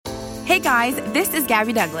Hey guys, this is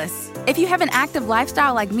Gabby Douglas. If you have an active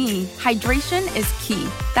lifestyle like me, hydration is key.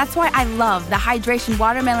 That's why I love the Hydration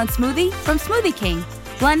Watermelon Smoothie from Smoothie King.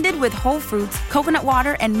 Blended with whole fruits, coconut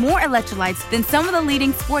water, and more electrolytes than some of the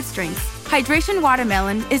leading sports drinks. Hydration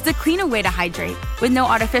Watermelon is the cleaner way to hydrate, with no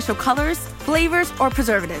artificial colors, flavors, or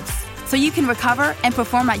preservatives. So you can recover and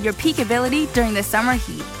perform at your peak ability during the summer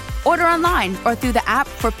heat. Order online or through the app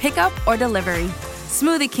for pickup or delivery.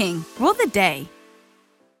 Smoothie King, rule the day.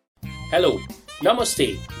 Hello,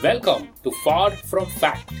 Namaste, welcome to Far From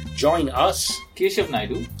Fact. Join us, Keshav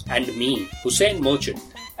Naidu, and me, Hussein Merchant,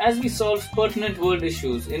 as we solve pertinent world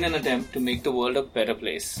issues in an attempt to make the world a better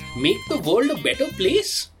place. Make the world a better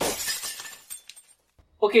place?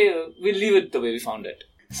 Okay, we'll leave it the way we found it.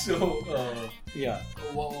 So, Yeah.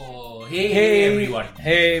 whoa, hey everyone.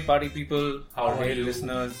 Hey, party people. How are hey you?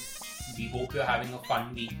 listeners. We hope you're having a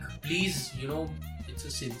fun week. Please, it's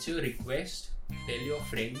a sincere request. Tell your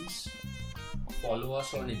friends. Follow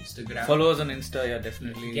us on Instagram. Follow us on Insta, yeah,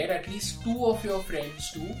 definitely. Get at least 2 of your friends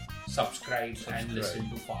to subscribe and listen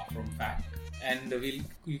to Far From Fact. And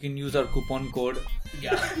you can use our coupon code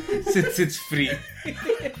Yeah, since it's free.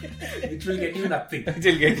 which will get you nothing. Which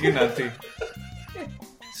will get you nothing.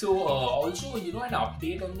 So, also, an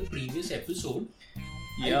update on the previous episode.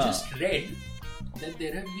 Yeah. I just read that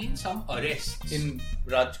there have been some arrests In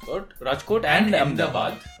Rajkot and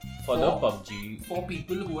Ahmedabad for the PUBG. for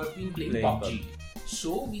people who have been playing Playing PUBG.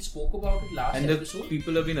 So, we spoke about it last And the episode.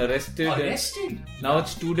 people have been arrested. and Arrested? Now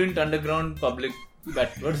it's student underground public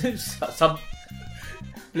what is it?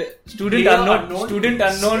 Student Player unknown student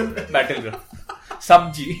unknown battleground.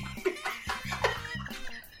 Sub-G.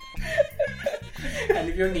 And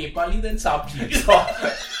if you're Nepali, then Sabji.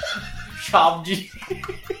 Sharp-G.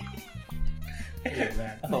 Oh,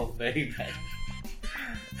 man. Oh, very bad.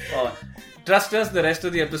 Oh, trust us, the rest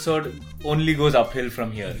of the episode only goes uphill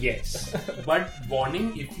from here. Yes. But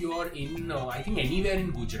warning, if you're in, I think anywhere in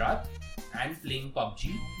Gujarat and playing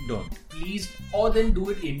PUBG, Don't. please, or then do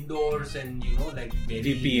it indoors and, like very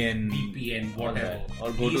VPN, whatever. Or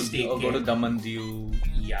go Please take to care. Daman Diu,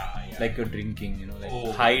 Yeah. like you're drinking,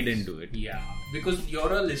 Oh, hide yes. and do it. Yeah. Because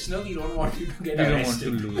you're a listener, we don't want you to get You don't want arrested.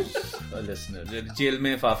 to lose a listener. Jail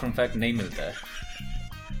mein Far From Fact nahi milta hai.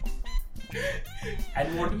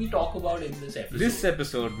 And what do we talk about in this episode? This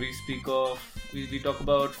episode we talk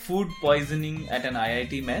about food poisoning at an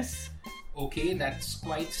IIT mess. Okay, that's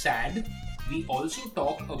quite sad. We also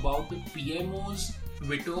talk about the PMO's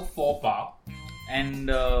Twitter faux pas. And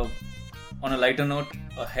on a lighter note,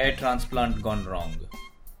 a hair transplant gone wrong.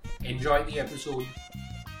 Enjoy the episode.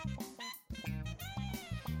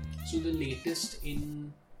 So the latest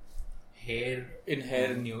in hair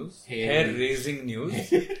news, Hair hair raising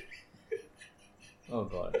news. Oh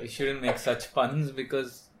god, I shouldn't make such puns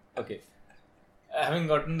because, okay, having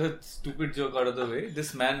gotten the stupid joke out of the way,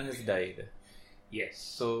 this man has died. Yes.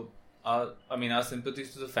 So, our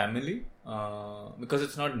sympathies to the family, because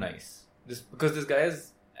it's not nice. Because this guy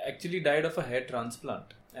has actually died of a hair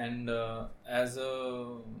transplant, and as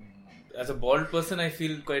a bald person, I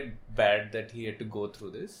feel quite bad that he had to go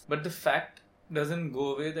through this. But the fact doesn't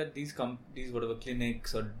go away that these whatever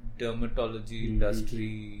clinics or dermatology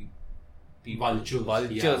industry people, vultures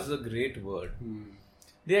yeah. is a great word.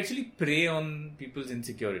 They actually prey on people's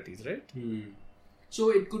insecurities, right? So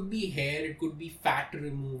it could be hair, it could be fat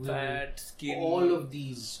removal, Fat, skin, all of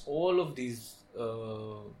these.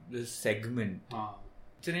 This segment. Ah.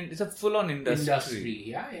 It's a full-on industry.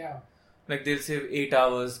 Yeah. Like they'll say 8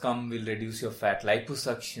 hours, we'll reduce your fat.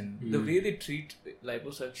 Liposuction. The way they treat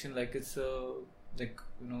liposuction, like it's over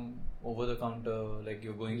the counter, like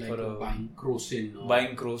you're going Like for buying Crocin.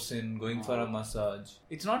 buying Crocin, going for a massage.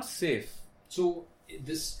 It's not safe. So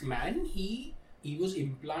this man, he was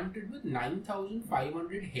implanted with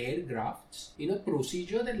 9,500 hair grafts in a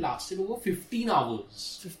procedure that lasted over 15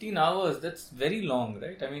 hours. 15 hours, that's very long,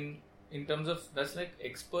 right? I mean, in terms of, that's like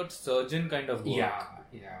expert surgeon kind of work.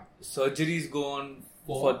 Yeah. Surgeries go on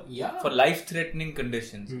For life-threatening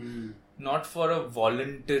conditions, not for a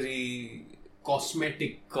voluntary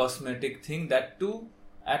cosmetic thing, that too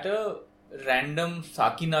at a random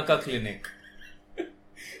Sakinaka clinic.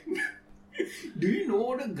 Do you know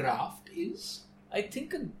what a graft is? I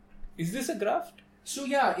think, is this a graft? So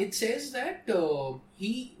yeah, it says that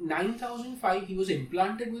He was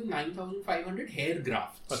implanted with 9,500 hair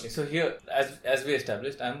grafts. Okay, so here, as we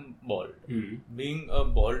established, I'm bald. Hmm. Being a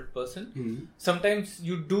bald person, sometimes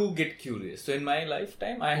you do get curious. So in my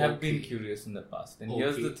lifetime, I have been curious in the past. And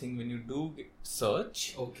here's the thing: when you do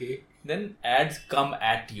search, then ads come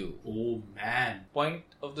at you. Oh man! Point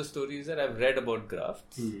of the story is that I've read about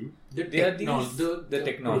grafts. The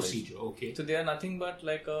technology. Procedure. Okay. So they are nothing but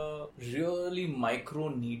like a really micro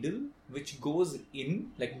needle which goes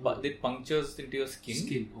in, like it punctures into your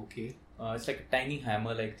skin. Okay. It's like a tiny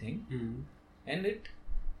hammer-like thing, and it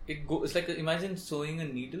goes. It's like imagine sewing a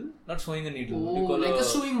needle, not sewing a needle. Oh, like a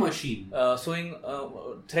sewing machine.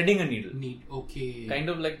 Threading a needle. Okay. Kind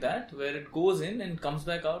of like that, where it goes in and comes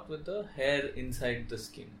back out with the hair inside the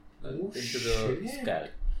skin into the scalp.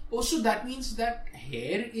 Oh, so that means that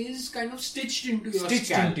hair is kind of stitched into your scalp.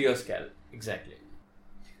 Stitched into your scalp, exactly.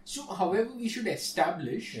 So, however, we should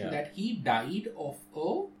establish that he died of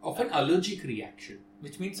an allergic reaction.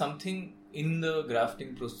 Which means something in the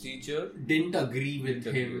grafting procedure didn't agree with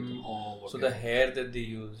him or whatever. So the hair that they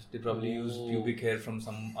used, they probably used pubic hair from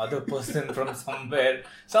some other person from somewhere.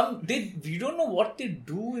 We don't know what they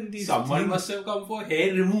do in these Someone must have come for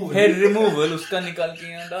hair removal. Hair removal, uska nikal ke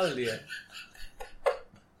yahan dal diya.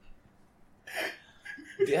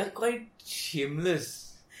 They are quite shameless.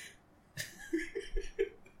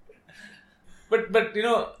 But you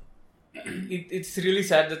know, it's really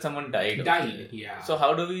sad that someone died. Yeah. So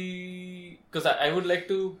how do we? Because I would like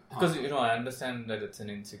to. Because I understand that it's an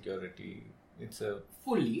insecurity. It's a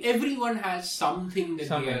fully. Everyone has something that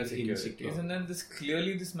they are insecure. And then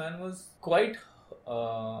this man was quite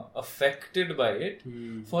affected by it.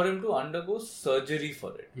 For him to undergo surgery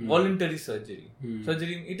for it, voluntary surgery.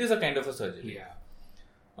 Surgery. It is a kind of a surgery. Yeah.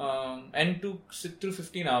 And to sit through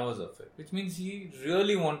 15 hours of it, which means he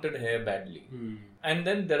really wanted hair badly. And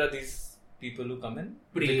then there are these people who come and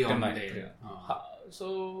prey on them.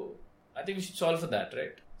 So I think we should solve for that,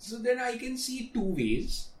 right? So then I can see two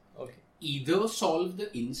ways. Okay. Either solve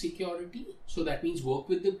the insecurity, so that means work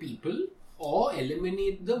with the people, or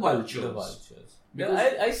eliminate the vultures.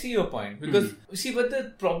 I see your point. Because, but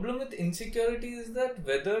the problem with insecurity is that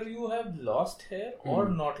whether you have lost hair or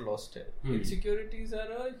not lost hair, insecurities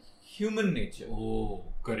are a human nature. Oh,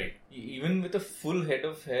 correct. Even with a full head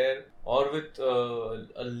of hair or with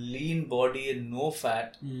a lean body and no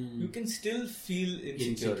fat, you can still feel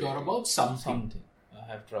insecure about something. I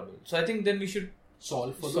have trouble. So I think then we should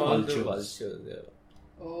solve the vultures.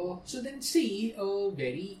 So then see a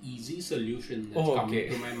very easy solution that's coming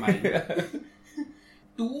to my mind.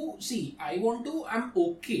 I'm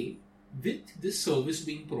okay with this service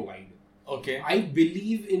being provided. Okay. I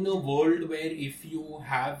believe in a world where if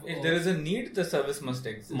there is a need, the service must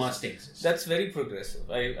exist. That's very progressive.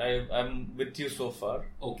 I'm with you so far.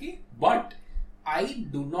 Okay. But I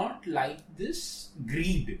do not like this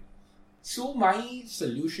greed. So my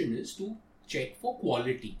solution is to check for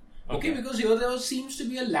quality. Okay, because here there seems to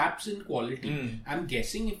be a lapse in quality. I'm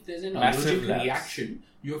guessing if there's an allergic reaction,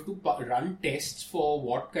 you have to run tests for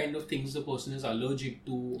what kind of things the person is allergic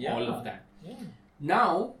to, all of that. Yeah.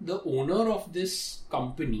 Now, the owner of this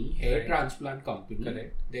company, hair transplant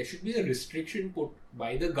company, there should be a restriction put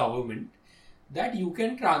by the government that you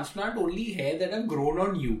can transplant only hair that have grown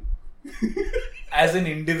on you. As an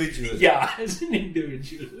individual? Yeah, as an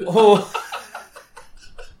individual. Oh.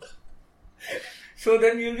 So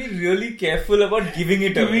then you'll be really careful about giving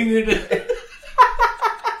it away.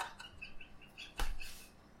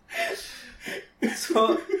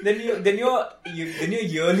 So then your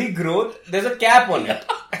yearly growth, there's a cap on it.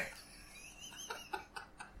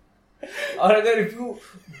 Or if you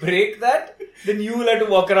break that, then you will have to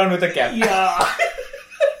walk around with a cap. Yeah.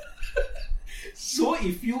 So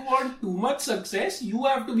if you want too much success, you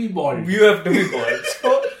have to be bald. You have to be bald.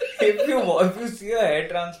 So if you see a hair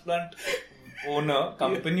transplant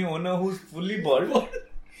company owner who's fully bald,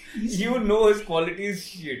 you know his quality is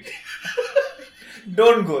shit.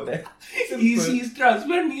 Don't go there. He's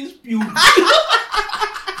transplanting his pubes.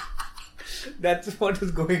 That's what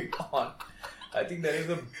is going on. I think that is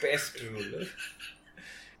the best rule.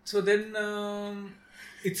 So then,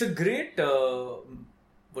 it's a great,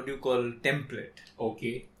 template.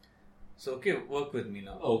 Okay. So, work with me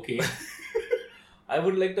now. Okay. I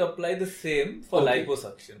would like to apply the same for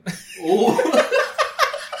liposuction. Oh.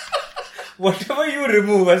 Whatever you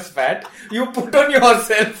remove as fat, you put on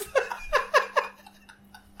yourself.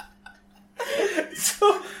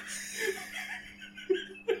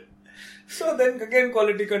 So then again,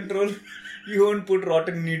 quality control. You won't put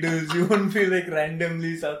rotten needles. You won't be like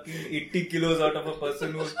randomly sucking 80 kilos out of a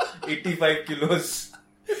person who's 85 kilos.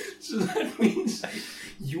 So that means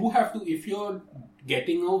you have to, if you're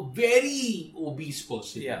getting a very obese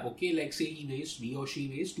person, okay, like say he or she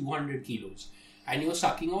weighs 200 kilos and you're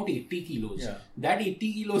sucking out 80 kilos, that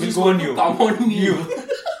 80 kilos is going to come on you.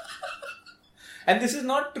 And this is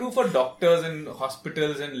not true for doctors and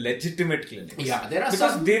hospitals and legitimate clinics. Yeah, there are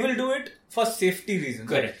because they will do it for safety reasons.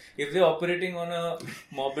 Correct. Like if they're operating on a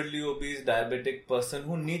morbidly obese diabetic person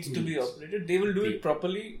who needs to be operated, they will do it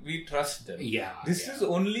properly. We trust them. Yeah. This is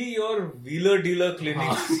only your wheeler-dealer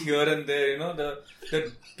clinics here and there,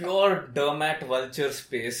 the pure dermat vulture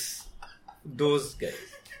space. Those guys.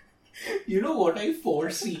 You know what I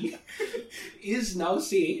foresee is now,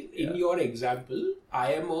 say in your example,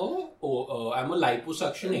 I'm a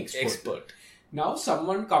liposuction expert. Now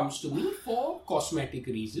someone comes to me for cosmetic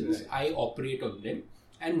reasons. I operate on them,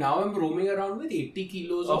 and now I'm roaming around with 80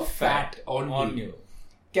 kilos of fat on you.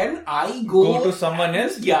 Can I go to someone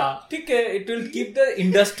else? Yeah. It will keep the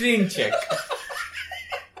industry in check.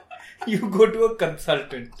 You go to a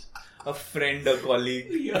consultant, a friend, a colleague.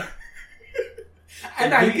 Yeah.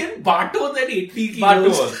 And I can barter that 80 kilos. Barter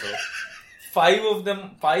also. 5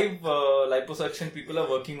 liposuction people are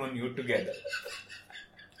working on you together.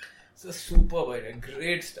 It's a superb idea.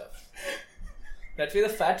 Great stuff. That way the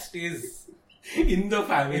fat stays in the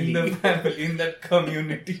family. In that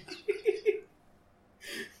community.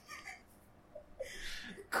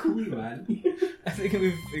 Cool, man. I think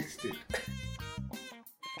we've fixed it.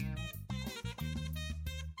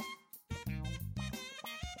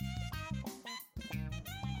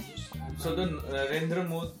 So the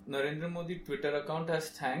Narendra Modi Twitter account has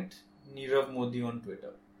thanked Nirav Modi on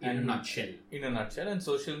Twitter. In a nutshell. And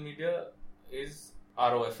social media is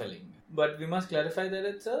ROFLing. But we must clarify that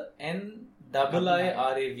it's a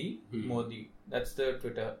NIIRAV Modi. That's the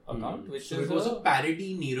Twitter account. Which it was a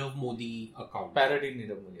parody Nirav Modi account.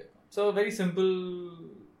 So very simple,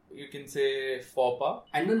 you can say faux pas.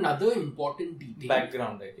 And another important detail.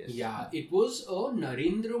 Background, I guess. Yeah, it was a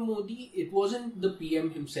Narendra Modi. It wasn't the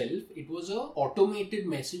PM himself. It was a automated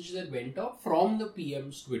message that went out from the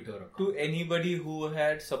PM's Twitter account. To anybody who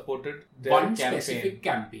had supported their one campaign. Specific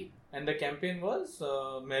campaign. And the campaign was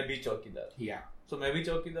Main Bhi Chaukidar. Yeah. So Main Bhi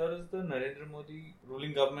Chaukidar is the Narendra Modi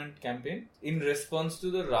ruling government campaign in response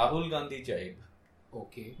to the Rahul Gandhi jibe.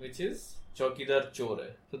 Okay. Which is Chaukidar Chor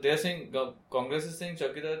hai. So they are saying, Congress is saying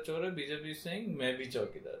Chaukidar Chor hai, BJP is saying Main Bhi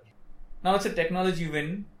Chaukidar. Now it's a technology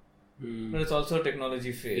win, but it's also a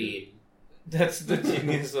technology fail. That's the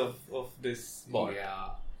genius of this bot.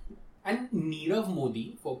 Yeah. And Nirav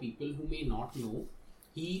Modi, for people who may not know,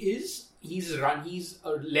 he's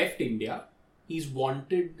left India. He's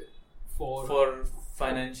wanted for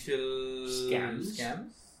financial scams.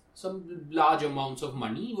 Some large amounts of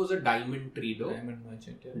money. He was a diamond trader.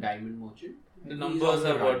 Diamond merchant. The numbers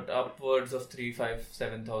are upwards of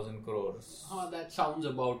 3,500-7,000 crores. That sounds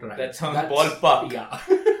about right. That sounds ballpark. Yeah.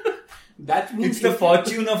 That means it's the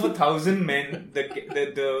fortune of 1,000 men.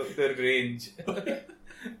 The range.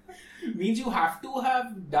 Means you have to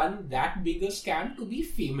have done that big a scam to be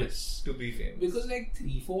famous. Because like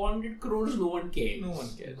 300-400 crores, no one cares.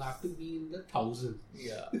 You have to be in the thousands.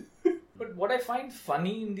 Yeah. But what I find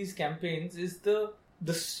funny in these campaigns is the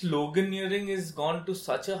sloganeering is gone to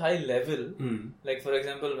such a high level. Like for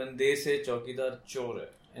example, when they say Chaukidar Chor hai,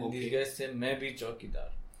 and these guys say Main Bhi Chaukidar.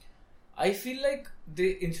 I feel like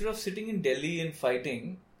they, instead of sitting in Delhi and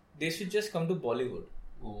fighting, they should just come to Bollywood.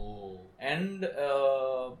 And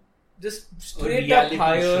just straight up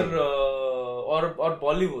hire or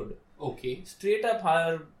Bollywood. Straight up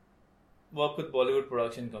hire, work with Bollywood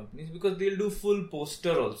production companies, because they'll do full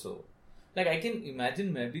poster also. Like I can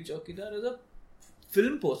imagine Main Bhi Chaukidar as a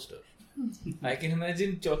film poster. I can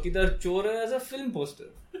imagine Chaukidar Chor as a film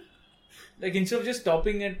poster. Like instead of just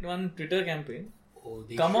stopping at one Twitter campaign,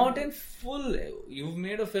 come out in full. You've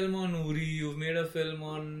made a film on Uri, you've made a film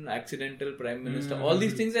on accidental Prime Minister. All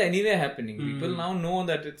these things are anyway happening. People now know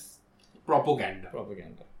that it's propaganda.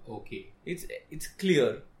 Okay. It's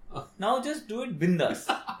clear. Now just do it bindas.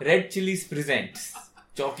 Red Chilies presents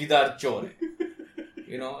Chaukidar Chor.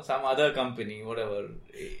 Some other company, whatever.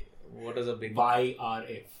 What is a big...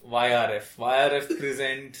 YRF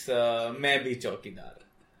presents Main Bhi Chaukidar.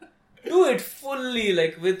 Do it fully,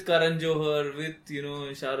 like with Karan Johar,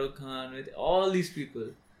 with, Shah Rukh Khan, with all these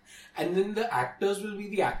people. And then the actors will be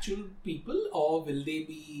the actual people, or will they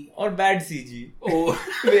be... Or bad CG.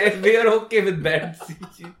 We are okay with bad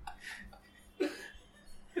CG.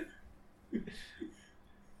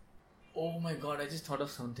 Oh my god, I just thought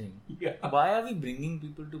of something. Yeah. Why are we bringing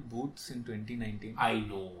people to booths in 2019? I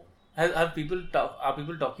know. Are people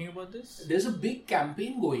talking about this? There's a big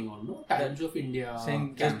campaign going on, no? Times of India.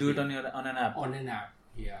 Saying just do it on an app. On an app.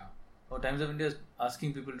 Yeah. Or Times of India is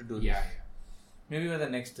asking people to do this. Yeah. Maybe by the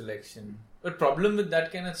next election. But problem with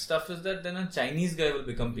that kind of stuff is that then a Chinese guy will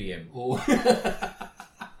become PM. Oh.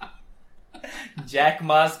 Jack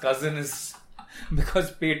Ma's cousin is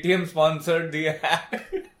because Paytm sponsored the hack.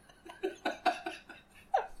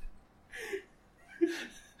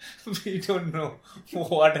 We don't know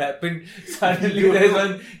what happened. Suddenly there's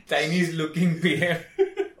one Chinese looking PM.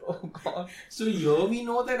 Oh God. So here we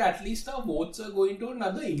know that at least our votes are going to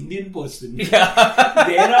another Indian person. Yeah.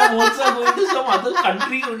 There our votes are going to some other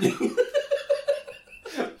country only.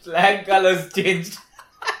 Flag colors changed.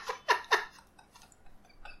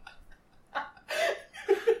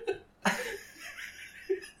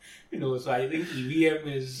 No, so I think EVM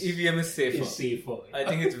is safer. safer. I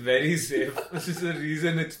think it's very safe. This is the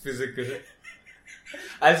reason it's physical.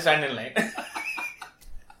 I'll stand in line.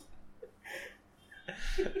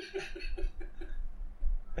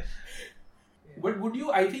 But would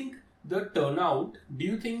you, I think the turnout, do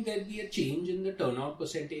you think there'd be a change in the turnout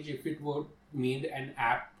percentage if it were made an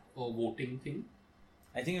app or voting thing?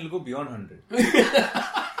 I think it'll go beyond 100.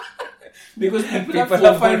 Because people have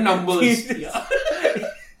have 4-5 numbers. Yes. Yeah.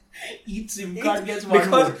 Each SIM card gets one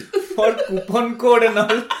Because vote. for coupon code and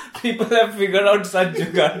all, people have figured out such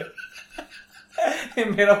jugaad.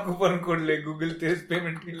 मेरा coupon code ले Google पे इस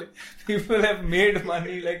payment के लिए. People have made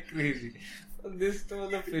money like crazy. This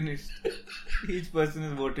was finished. Each person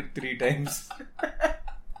has voted 3 times.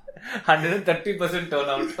 130%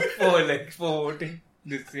 turnout for voting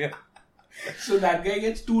this year. So that guy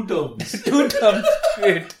gets 2 terms. 2 terms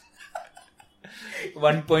straight.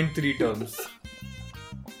 1.3 terms.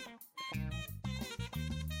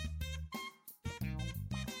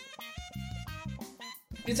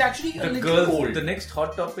 It's actually a The little girls. old. The next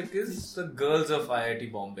hot topic is the girls of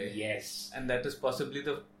IIT Bombay. Yes. And that is possibly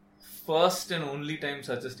the first and only time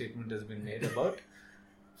such a statement has been made about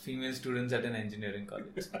female students at an engineering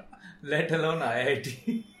college, let alone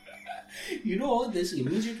IIT. You know, this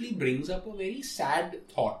immediately brings up a very sad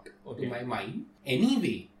thought to my mind.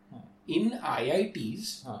 Anyway, in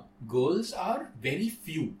IITs, girls are very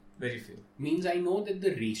few. Very few. Means I know that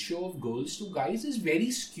the ratio of girls to guys is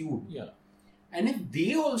very skewed. Yeah. And if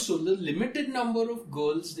they also, the limited number of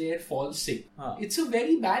girls there fall sick, it's a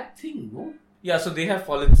very bad thing, no? Yeah, so they have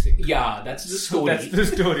fallen sick. Yeah, that's the story. That's the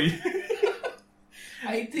story.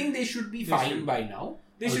 I think they should be fine by now.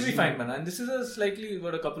 They should be fine by now. And this is a slightly,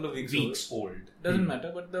 a couple of weeks old. Doesn't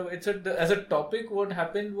matter. But as a topic, what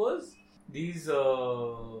happened was these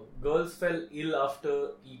girls fell ill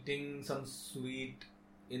after eating some sweet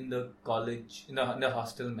in the college, in the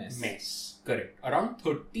hostel mess. Correct. Around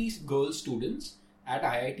 30 girl students at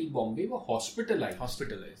IIT Bombay were hospitalized.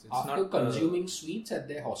 It's after not consuming sweets at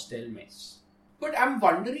their hostel mess. But I'm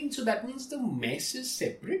wondering, so that means the mess is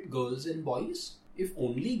separate, girls and boys? If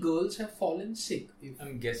only girls have fallen sick?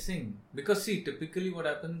 I'm guessing. Because see, typically what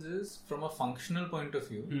happens is, from a functional point of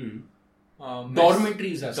view,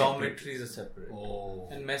 dormitories are separate. Oh.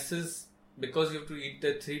 And messes, because you have to eat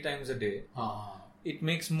that 3 times a day, it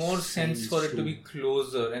makes more sense for it to be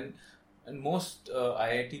closer. And most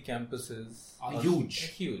IIT campuses are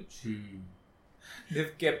huge.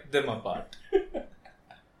 They've kept them apart.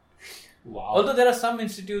 Wow. Although there are some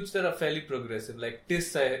institutes that are fairly progressive, like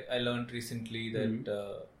TIS. I learned recently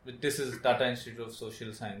that TIS is Tata Institute of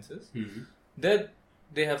Social Sciences. That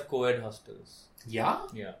they have co-ed hostels. Yeah?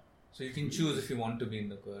 Yeah. So you can choose if you want to be in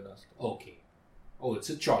the co-ed hostel. Okay. Oh,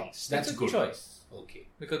 it's a choice. That's good. It's a choice. Okay.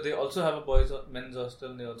 Because they also have a men's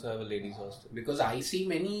hostel and they also have a ladies hostel. Because I see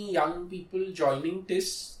many young people joining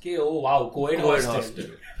TIS. Oh wow, co-ed hostel.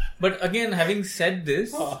 But again, having said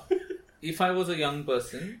this, if I was a young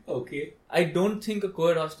person, I don't think a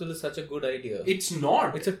co-ed hostel is such a good idea. It's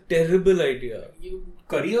not. It's a terrible idea. Your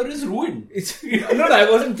career is ruined. No, I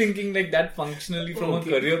wasn't thinking like that functionally from a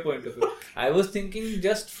career point of view. I was thinking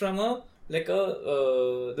just from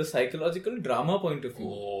the psychological drama point of view.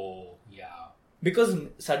 Oh, yeah. Because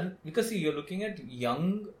see, you're looking at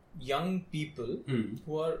young people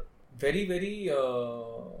who are very, very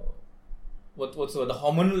what's the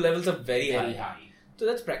hormonal levels are very high. So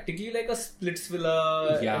that's practically like a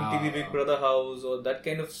Splitsvilla, MTV Big Brother house, or that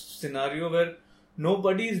kind of scenario where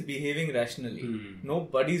nobody is behaving rationally.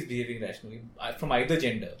 Nobody is behaving rationally from either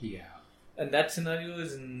gender. Yeah. And that scenario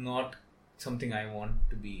is not something I want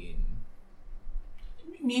to be in.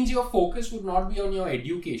 It means your focus would not be on your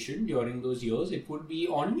education during those years. It would be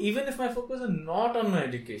on... Even if my focus is not on my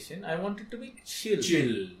education, I want it to be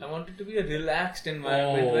chill. I want it to be a relaxed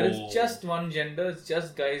environment where it's just one gender, it's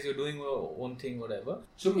just guys, you're doing your own thing, whatever.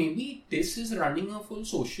 So maybe this is running a full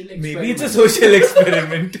social experiment. Maybe it's a social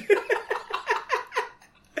experiment.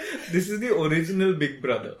 This is the original Big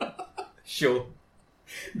Brother show.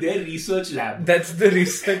 Their research lab. That's the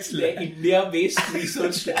research Their lab. India-based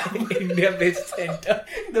research lab. India-based center.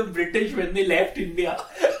 The British, when they left India.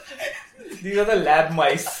 These are the lab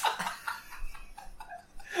mice.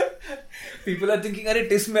 People are thinking, "Arey,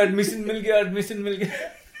 TIS mein admission mil gaya.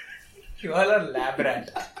 You all are lab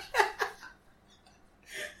rat."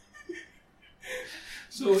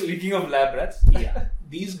 So, Speaking of lab rats, yeah,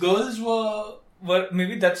 these girls were... well,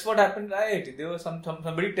 maybe that's what happened at IIT. There was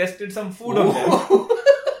somebody tested some food on them.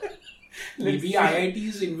 Maybe IIT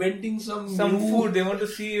is inventing some new... food. They want to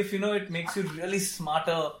see if it makes you really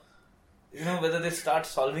smarter. Whether they start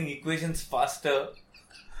solving equations faster.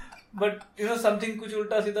 But something kuch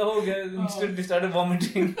ulta sida ho gaya. Instead they started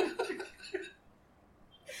vomiting.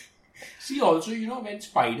 See, also, when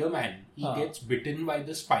Spider-Man, he gets bitten by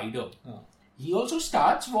the spider, he also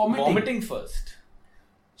starts vomiting. First.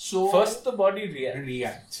 So First the body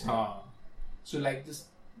reacts. So like this.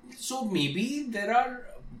 So maybe there are,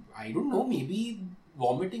 I don't know, maybe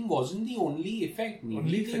vomiting wasn't the only effect.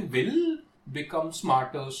 Maybe they will become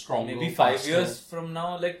smarter, stronger. Maybe 5 faster. years from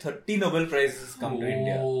now, like 30 Nobel Prizes come to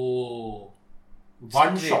India.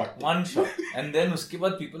 One Straight, shot. One shot. And then uske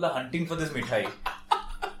baad people are hunting for this mithai.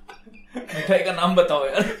 Mithai ka naam batao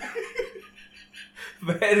yaar.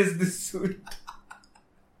 Where is this suit?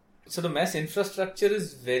 So the mess infrastructure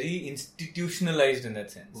is very institutionalized in that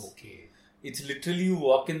sense. Okay. It's literally you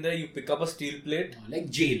walk in there, you pick up a steel plate. Like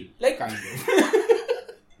jail. Like- kind of.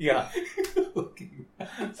 Yeah. Okay.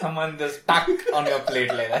 Someone just stuck on your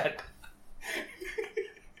plate like that.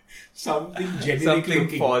 Something generic Something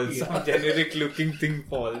looking. falls. Yeah. Some generic looking thing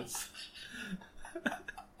falls.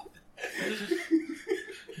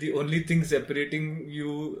 The only thing separating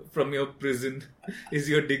you from your prison is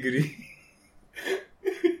your degree.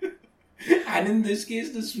 And in this case,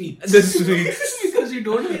 the sweets. The sweets. Because you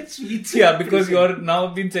don't get sweets. Yeah, because you're now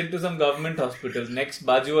been sent to some government hospital. Next,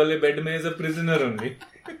 baju wale bed mein is a prisoner only.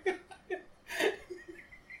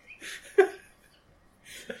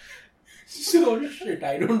 So shit,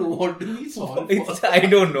 I don't know what do we solve for. I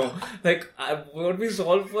don't know. Like, what we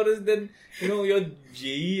solve for is then, your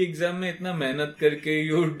JEE exam mein itna mehnat karke,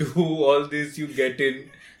 you do all this, you get in,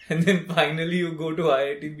 and then finally you go to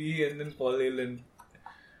IITB and then fall ill. And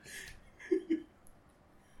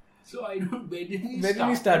So I don't. Where did we where start? did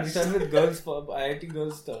we start? We started with IIT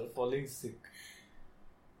girls start falling sick.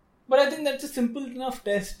 But I think that's a simple enough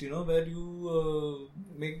test, where you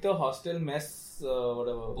make the hostel mess,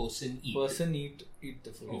 whatever. Person eat. Eat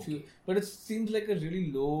the food. Okay. But it seems like a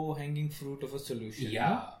really low-hanging fruit of a solution.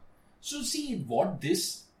 Yeah. So see, what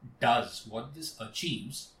this does, what this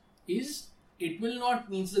achieves, is it will not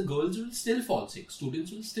means the girls will still fall sick,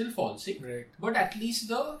 students will still fall sick, Right. but at least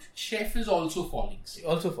the chef is also falling sick.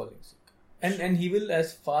 Also falling sick. And he will,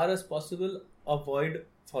 as far as possible, avoid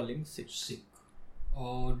falling sick.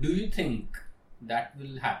 Do you think that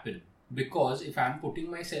will happen? Because if I'm putting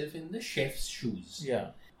myself in the chef's shoes,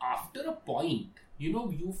 Yeah. after a point,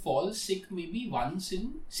 you fall sick maybe once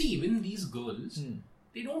in... See, even these girls,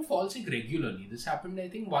 they don't fall sick regularly. This happened, I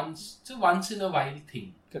think, once. It's a once in a while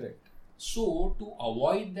thing. Correct. So, to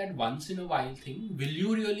avoid that once in a while thing, will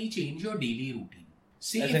you really change your daily routine?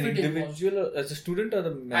 Say As if an it individual, or as a student, or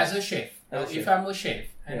the as a chef. Now, As a if chef. I'm a chef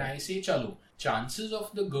and Yeah. I say, chalo, chances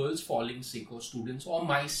of the girls falling sick or students or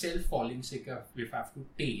myself falling sick if I have to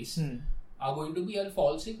taste are going to be I'll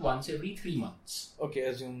fall sick once every 3 months. Okay,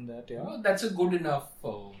 assume that, yeah. Well, that's a good enough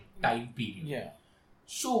time period. Yeah.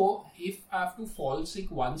 So, if I have to fall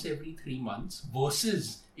sick once every 3 months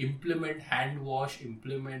versus implement hand wash,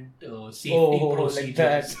 implement safety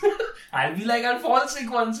procedures, I'll be like, I'll fall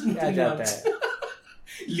sick once in 3 months.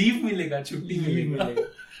 Leave milega, chutti milega.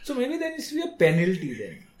 So maybe there needs to be a penalty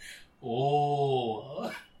then.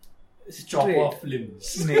 Oh, chop Straight. off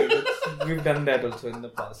limbs. We've done that also in the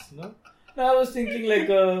past, no? Now I was thinking like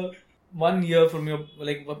 1 year from your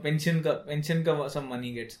pension ka some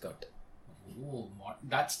money gets cut. Oh,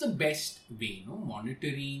 that's the best way, no?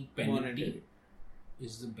 Monetary penalty Monetary.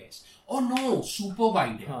 is the best. Oh no,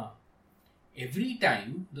 supervised. Huh. Every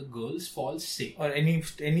time the girls fall sick, Or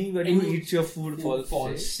anybody who eats your food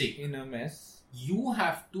falls sick in a mess. you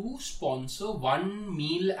have to sponsor one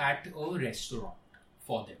meal at a restaurant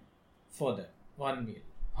for them. For them. 1 meal.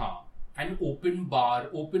 An open bar,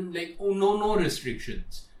 no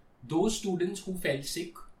restrictions. Those students who fell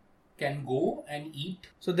sick can go and eat.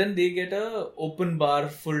 So then they get a open bar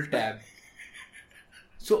full tab.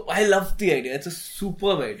 So I love the idea. It's a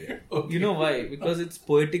superb idea. Okay. You know why? Because it's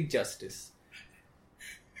poetic justice.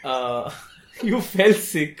 You fell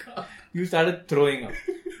sick. You started throwing up.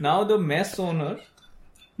 Now the mess owner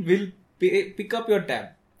will pick up your tab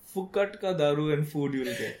fukat ka daru and food you'll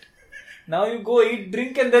get. Now you go eat,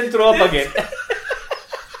 drink and then throw up again.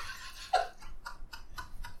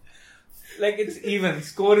 Like it's even.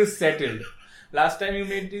 Score is settled. Last time you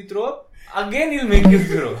made me throw up, again he'll make you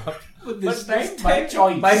throw up. But this time, by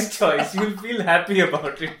choice. By choice. You'll feel happy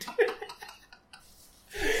about it.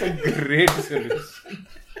 It's a great solution.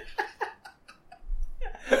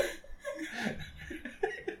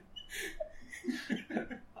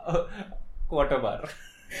 Quarter bar.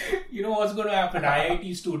 You know what's going to happen?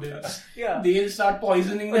 IIT students, Yeah. they'll start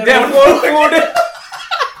poisoning Their their own food.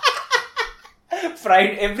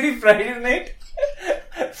 Every Friday night,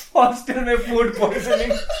 hostel mein food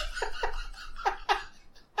poisoning.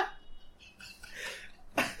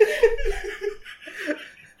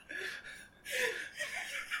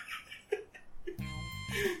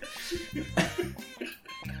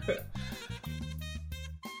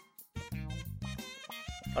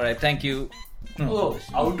 All right, thank you. Oh,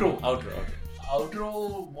 outro.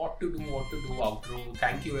 Outro. What to do, outro.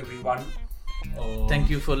 Thank you, everyone. Thank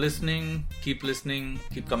you for listening. Keep listening.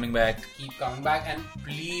 Keep coming back. Keep coming back, and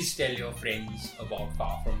please tell your friends about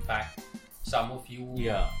Far From Fact. Some of you,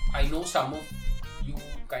 Yeah. I know some of you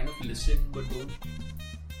kind of listen but don't.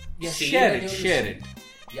 Yeah, say share that it. you're Share listening.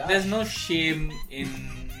 it. Yeah. There's no shame in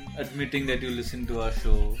admitting that you listen to our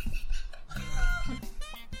show.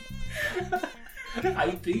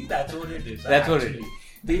 I think that's what it is. That's what it actually.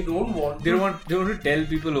 They don't want. They don't want to tell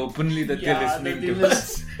people openly that they're listening to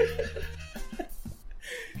us.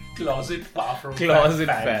 Closet Far From Closet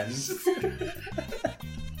Fact fans.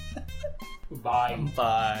 Bye.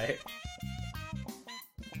 Bye.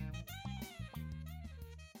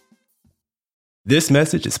 This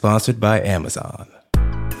message is sponsored by Amazon.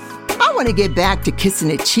 I want to get back to kissing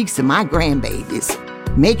the cheeks of my grandbabies,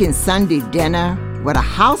 making Sunday dinner with a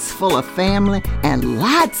house full of family and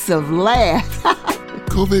lots of laughs.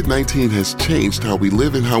 COVID-19 has changed how we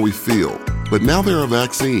live and how we feel. But now there are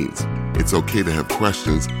vaccines. It's okay to have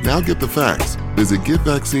questions. Now get the facts. Visit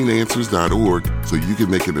getvaccineanswers.org so you can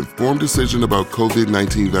make an informed decision about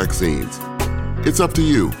COVID-19 vaccines. It's up to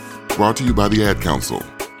you. Brought to you by the Ad Council.